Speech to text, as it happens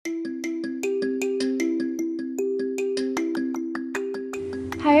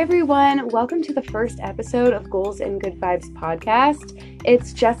Hi everyone, welcome to the first episode of Goals and Good Vibes podcast.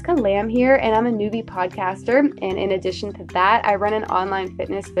 It's Jessica Lamb here, and I'm a newbie podcaster, and in addition to that, I run an online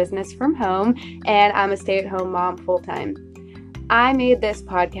fitness business from home, and I'm a stay-at-home mom full-time. I made this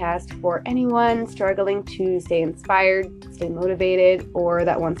podcast for anyone struggling to stay inspired, stay motivated, or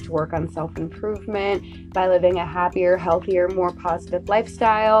that wants to work on self-improvement by living a happier, healthier, more positive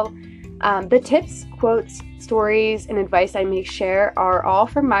lifestyle. The tips, quotes, stories, and advice I may share are all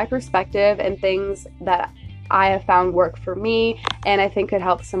from my perspective and things that I have found work for me and I think could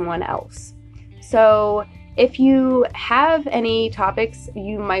help someone else. So if you have any topics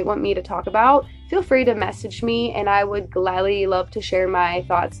you might want me to talk about, feel free to message me and I would gladly love to share my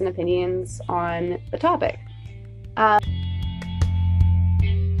thoughts and opinions on the topic.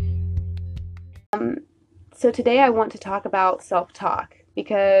 So today I want to talk about self-talk,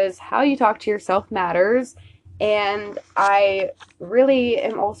 because how you talk to yourself matters, and I really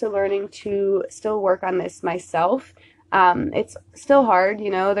am also learning to still work on this myself. It's still hard,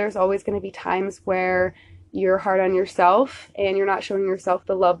 there's always going to be times where you're hard on yourself and you're not showing yourself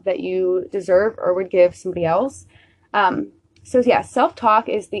the love that you deserve or would give somebody else. Self-talk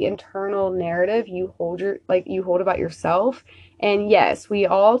is the internal narrative you hold about yourself. And yes, we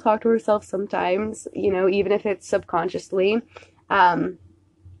all talk to ourselves sometimes, even if it's subconsciously.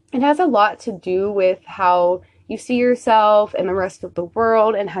 It has a lot to do with how you see yourself and the rest of the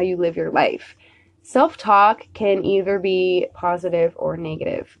world and how you live your life. Self-talk can either be positive or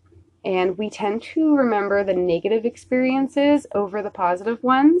negative, and we tend to remember the negative experiences over the positive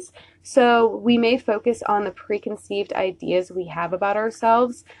ones. So we may focus on the preconceived ideas we have about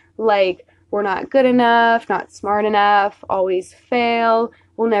ourselves, like we're not good enough, not smart enough, always fail,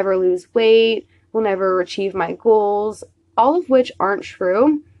 we'll never lose weight, we'll never achieve my goals, all of which aren't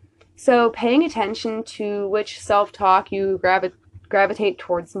true. So paying attention to which self-talk you gravitate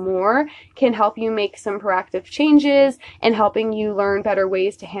towards more can help you make some proactive changes and helping you learn better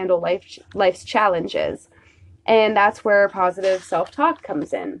ways to handle life's challenges. And that's where positive self-talk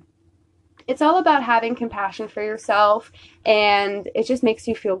comes in. It's all about having compassion for yourself, and it just makes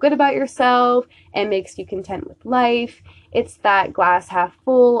you feel good about yourself and makes you content with life. It's that glass half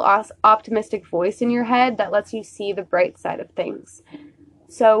full, optimistic voice in your head that lets you see the bright side of things.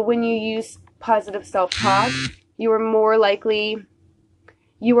 So when you use positive self-talk, you are more likely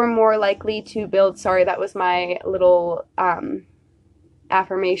to build, sorry, that was my little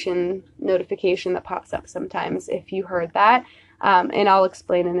affirmation notification that pops up sometimes if you heard that. And I'll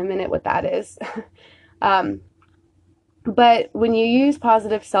explain in a minute what that is. But when you use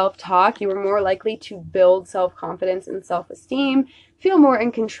positive self-talk, you are more likely to build self-confidence and self-esteem, feel more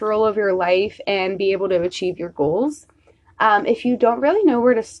in control of your life, and be able to achieve your goals. If you don't really know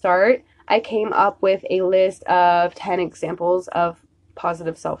where to start, I came up with a list of 10 examples of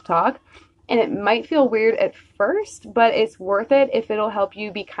positive self-talk. And it might feel weird at first, but it's worth it if it'll help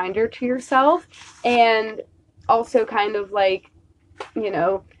you be kinder to yourself and also kind of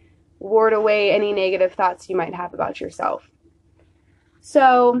ward away any negative thoughts you might have about yourself.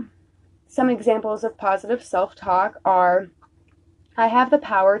 So some examples of positive self-talk are, I have the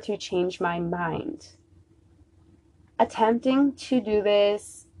power to change my mind. Attempting to do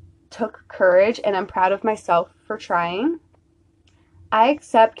this took courage, and I'm proud of myself for trying. I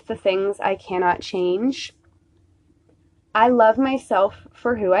accept the things I cannot change. I love myself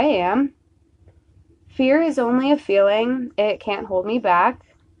for who I am. Fear is only a feeling. It can't hold me back.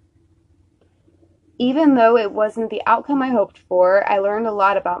 Even though it wasn't the outcome I hoped for, I learned a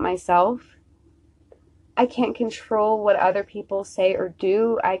lot about myself. I can't control what other people say or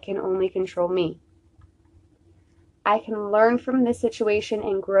do. I can only control me. I can learn from this situation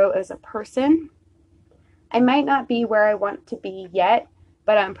and grow as a person. I might not be where I want to be yet,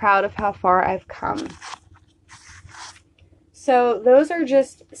 but I'm proud of how far I've come. So those are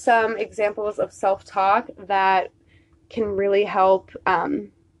just some examples of self-talk that can really help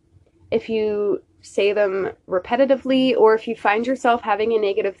if you say them repetitively, or if you find yourself having a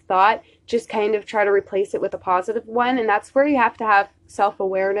negative thought, just kind of try to replace it with a positive one. And that's where you have to have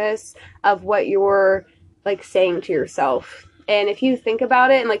self-awareness of what you're saying to yourself. And if you think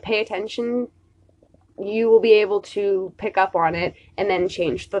about it and pay attention, you will be able to pick up on it and then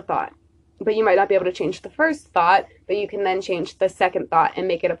change the thought. But you might not be able to change the first thought, but you can then change the second thought and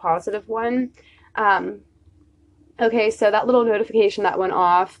make it a positive one. Okay, so that little notification that went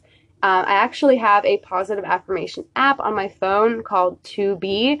off, I actually have a positive affirmation app on my phone called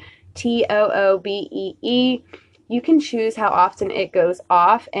Toobee, Toobee. You can choose how often it goes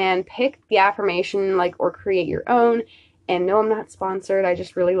off and pick the affirmation or create your own. And no, I'm not sponsored. I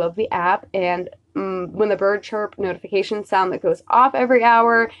just really love the app. And when the bird chirp notification sound that goes off every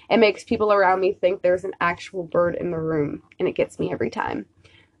hour, it makes people around me think there's an actual bird in the room, and it gets me every time.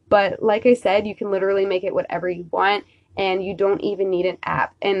 But like I said, you can literally make it whatever you want, and you don't even need an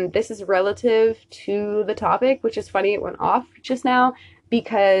app. And this is relative to the topic, which is funny, it went off just now,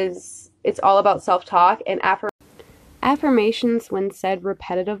 because it's all about self-talk, and affirmations, when said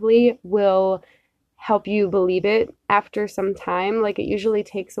repetitively, will help you believe it after some time. Like, it usually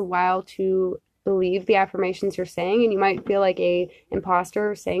takes a while to believe the affirmations you're saying, and you might feel like a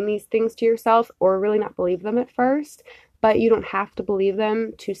imposter saying these things to yourself, or really not believe them at first, but you don't have to believe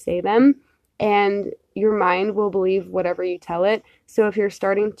them to say them, and your mind will believe whatever you tell it. So if you're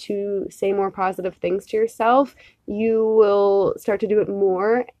starting to say more positive things to yourself, you will start to do it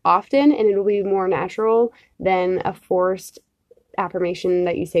more often, and it'll be more natural than a forced affirmation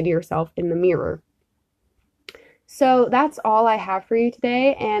that you say to yourself in the mirror. So that's all I have for you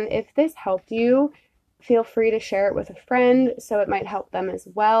today, and if this helped you, feel free to share it with a friend so it might help them as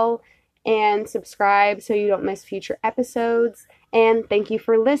well, and subscribe so you don't miss future episodes. And thank you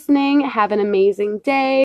for listening. Have an amazing day.